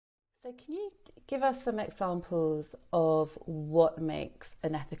So can you give us some examples of what makes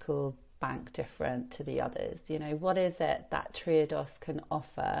an ethical bank different to the others? You know, what is it that Triodos can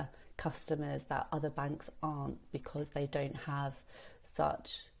offer customers that other banks aren't because they don't have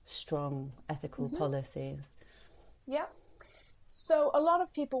such strong ethical Hmm. policies? Yeah. So a lot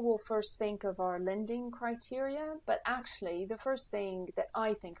of people will first think of our lending criteria, but actually, the first thing that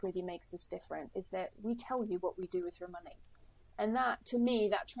I think really makes us different is that we tell you what we do with your money. And that, to me,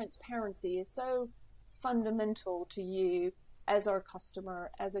 that transparency is so fundamental to you as our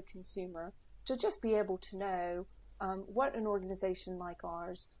customer, as a consumer, to just be able to know what an organization like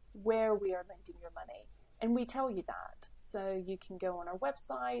ours, where we are lending your money. And we tell you that. So you can go on our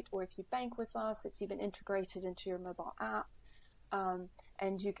website, or if you bank with us, it's even integrated into your mobile app. Um,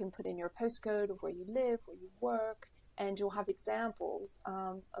 and you can put in your postcode of where you live, where you work, and you'll have examples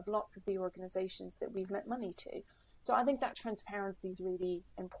of lots of the organizations that we've lent money to. So I think that transparency is really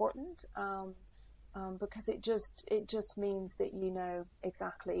important, because it just means that you know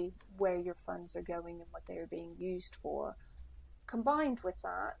exactly where your funds are going and what they are being used for. Combined with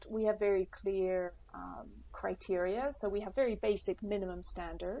that, we have very clear criteria. So we have very basic minimum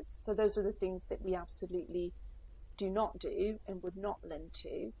standards. So those are the things that we absolutely do not do and would not lend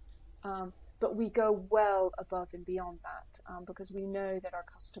to. But we go well above and beyond that, because we know that our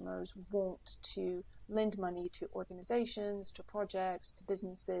customers want to lend money to organizations, to projects, to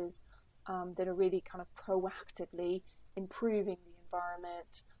businesses that are really kind of proactively improving the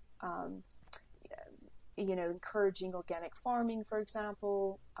environment, um, encouraging organic farming, for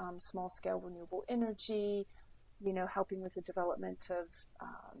example, small scale renewable energy, helping with the development of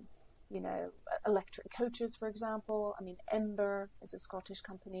you know, electric coaches, for example. I mean, Ember is a Scottish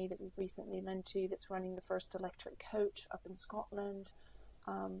company that we've recently lent to that's running the first electric coach up in Scotland.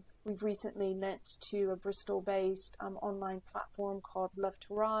 We've recently lent to a Bristol-based online platform called Love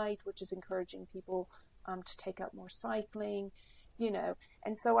to Ride, which is encouraging people to take up more cycling,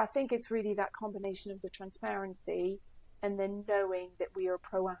 And so I think it's really that combination of the transparency and then knowing that we are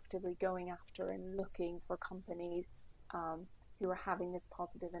proactively going after and looking for companies who are having this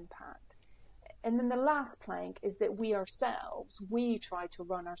positive impact. And then the last plank is that we try to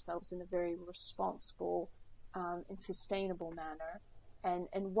run ourselves in a very responsible and sustainable manner.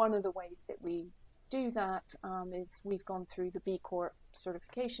 And one of the ways that we do that is we've gone through the B Corp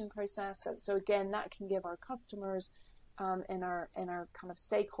certification process. So again, that can give our customers and our kind of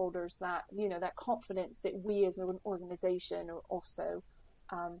stakeholders that confidence that we as an organization are also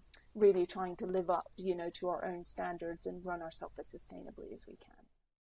really trying to live up, to our own standards and run ourselves as sustainably as we can.